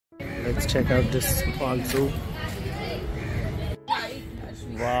Let's check out this small zoo.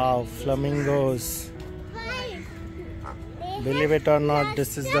 Wow, flamingos. Believe it or not,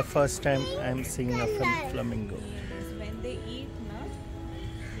 this is the first time I'm seeing a flamingo. When they eat,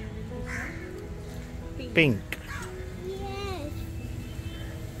 they will Pink. Yes.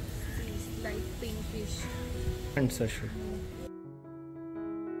 it's like pinkish. And Sashu.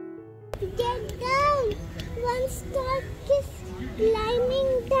 Get down. One star is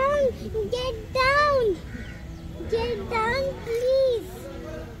climbing down. Get down. Get down, please.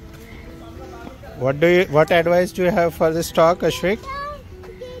 What advice do you have for this talk, Ashwik? Get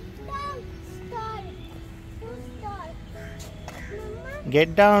down. Start. Start. Mama,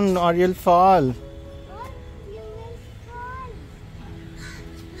 Get down or you'll fall. or you will fall.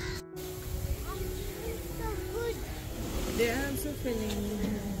 I'm feeling so good. They are also feeling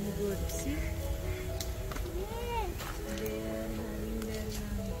good. See, Yes. they are having their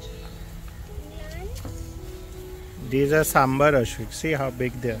lunch. Lunch. These are sambar, Ashwik. See how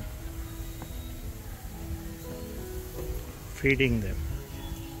big they are. Feeding them.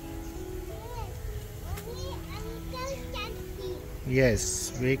 Only uncle can see.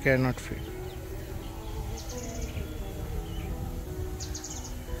 Yes, we cannot feed.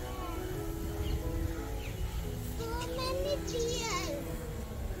 So many deers.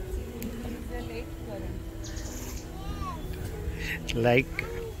 It's a lake current. Yes. Like, And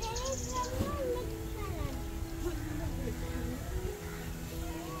there is a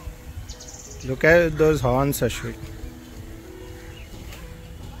mixed look at those horns, Ashwik.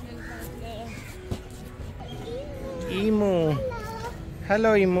 Emu.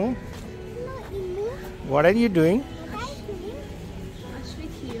 Hello, Emu. What are you doing?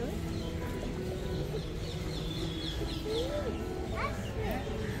 Ashwik here.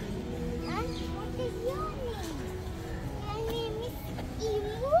 And what is your name? My name is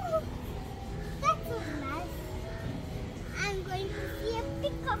Emu. That's so nice. I'm going to see a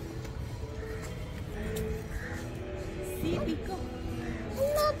peacock. See peacock.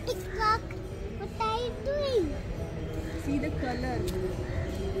 Hello, peacock. What are you doing? See the color.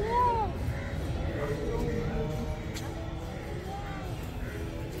 Yes.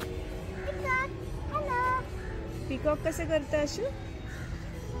 Peacock. Hello. Peacock कसे करतं अशू?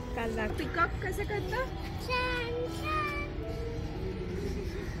 काल दाख. Peacock कसे करतं? Chan, chan.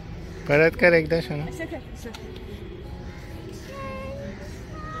 परत कर एकदा शोना. असं कर. असं.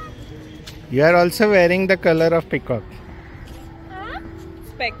 You are also wearing the color of peacock.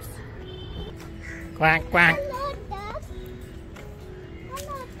 Specs. Quack quack. Hello, duck.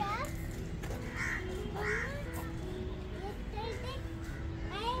 Hello, duck. Yesterday,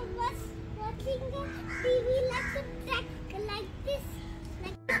 I was watching the TV like a track like this.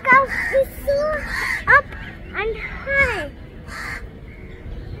 Like cow is so up and high.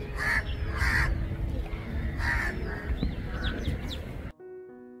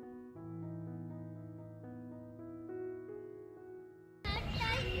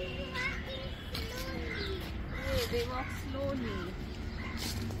 They walk slowly.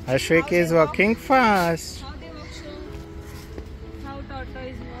 Ashwik is walking fast. How they walk slow? How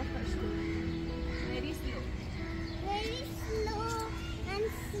tortoise walk Ashwik? Very slow. Very slow and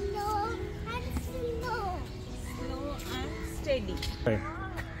slow and slow. Slow and steady.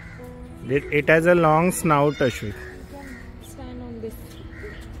 It has a long snout, Ashwik. You can stand on this.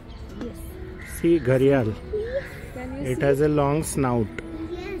 Yes. See, gharial. Can you It see? has a long snout.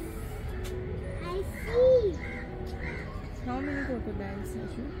 Yes, I see. How many crocodiles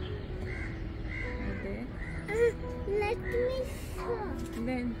Ashwik? Are there? Let me show.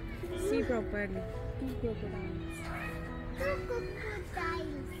 Then see properly. Two crocodiles.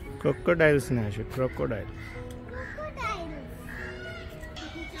 Crocodiles. Crocodiles, na Ashwik. Crocodile. Crocodiles.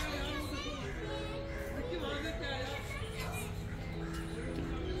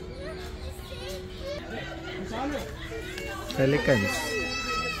 Pelicans.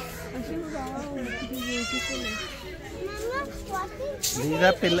 Ashwik, wow, it is beautiful. Mama, what is These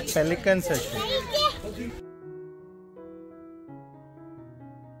are pelicans, Ashwik.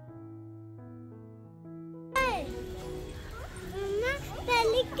 Mama,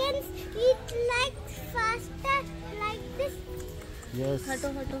 pelicans eat like faster like this. Yes. हटो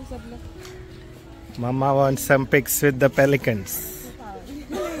हटो सब लोग. Mama wants some pics with the pelicans.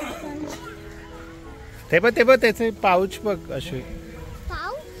 ते बघ त्याचे pouch बघ, Ashwik.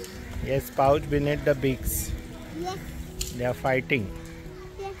 Pouch? Yes, pouch beneath the beaks. Yes, They are fighting.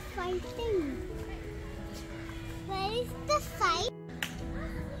 they're fighting. Where is the fight?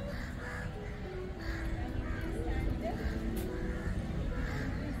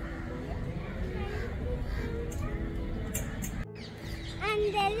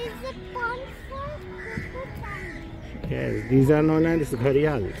 And there is a pond for crocodile. Yes, these are known as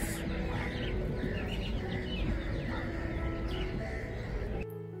gharials.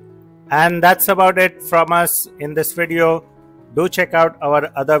 And that's about it from us in this video. Do check out our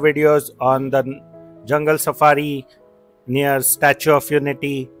other videos on the jungle safari near Statue of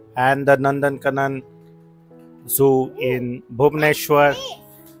Unity and the Nandankanan Zoo in Bhubaneswar.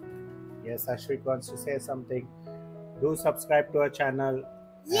 Yes, Ashwik wants to say something. Do subscribe to our channel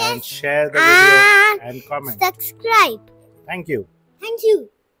and share the video and comment. Subscribe. Thank you. Thank you.